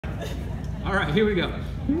All right, here we go.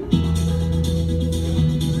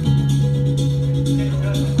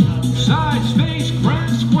 Side space,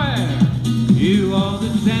 grand square. You are the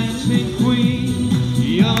dancing queen,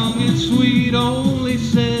 young and sweet, only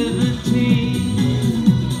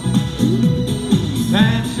 17.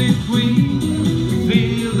 Dancing queen,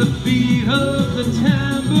 feel the beat of the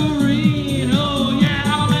tambourine. Oh yeah,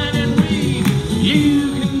 Allemande and Reed.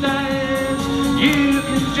 You can dance, you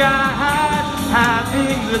can jive,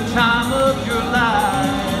 having the time of your life.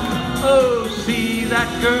 Oh, see that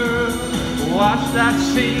girl, watch that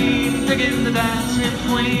scene, digging the dancing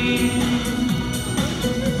queen.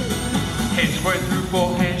 Head square through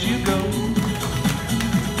 4 hands you go,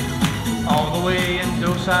 all the way in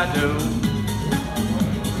do-si-do.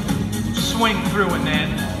 Swing through and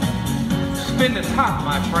then spin the top,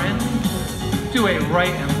 my friend. Do a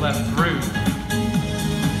right and left through.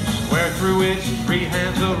 Square through is 3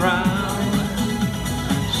 hands around.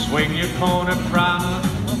 Swing your corner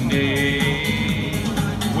promenade.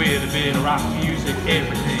 With a bit of rock music,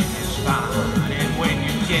 everything is fine. And when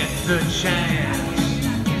you get the chance,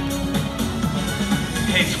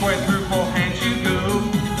 head square through 4 hands you go,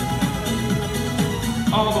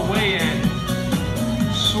 all the way in.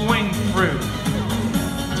 Swing through,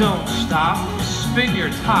 don't stop, spin your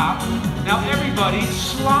top. Now everybody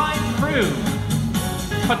slide through.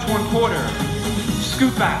 Touch 1/4,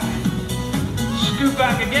 scoot back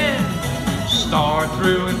again. Star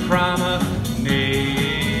through and promenade.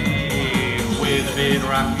 With a bit of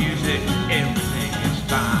rock music, everything is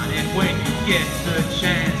fine. And when you get the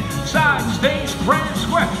chance, side stage, grand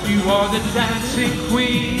square, you are the dancing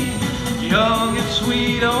queen, young and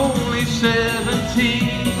sweet, only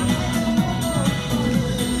 17.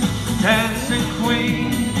 Dancing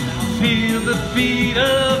queen, feel the beat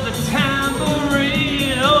of the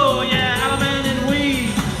tambourine. Oh yeah, Allemande and Reed.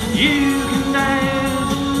 You can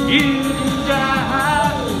dance, you can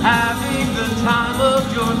jive, having the time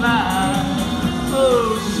of your life.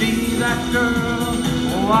 Oh, see that girl,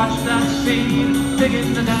 watch that scene,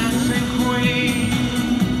 digging the dancing queen.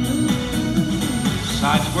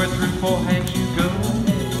 Side square through 4 hands you go,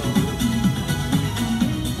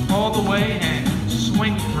 all the way and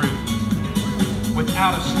swing through.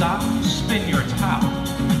 Without a stop, spin your top.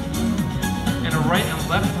 And a right and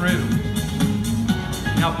left through.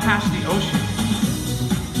 Now past the ocean.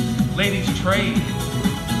 Ladies trade.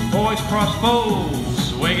 Boys cross bows.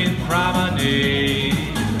 Swinging promenade.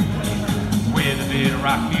 With a bit of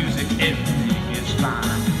rock music, everything is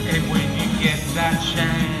fine. And when you get that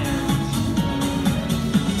chance,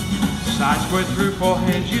 side square through 4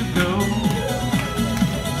 hands you go,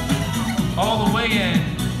 all the way in.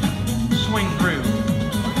 Swing through.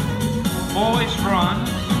 Boys run,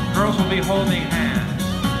 girls will be holding hands.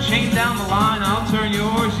 Chain down the line, I'll turn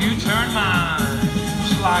yours, you turn mine.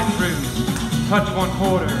 Slide through, touch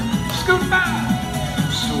 1/4, scoot back.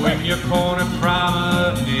 Swing your corner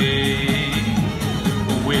promenade.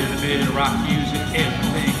 With a bit of rock music,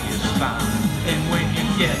 everything is fine. And when you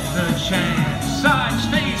get the chance, side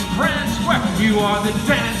space, grand square, you are the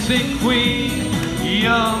dancing queen,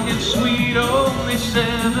 young and sweet, only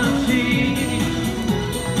 17.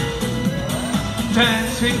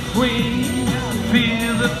 Dancing queen,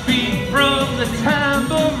 feel the beat from the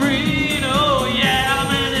tambourine. Oh yeah,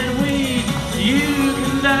 Allemande and Reed. You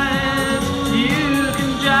can dance, you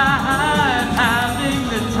can jive, having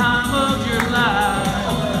the time of your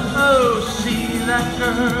life. Oh, see that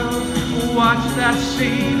girl, watch that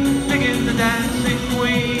scene, digging the dancing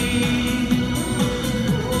queen.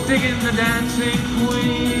 Digging the dancing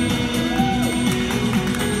queen.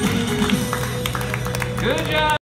 Good job.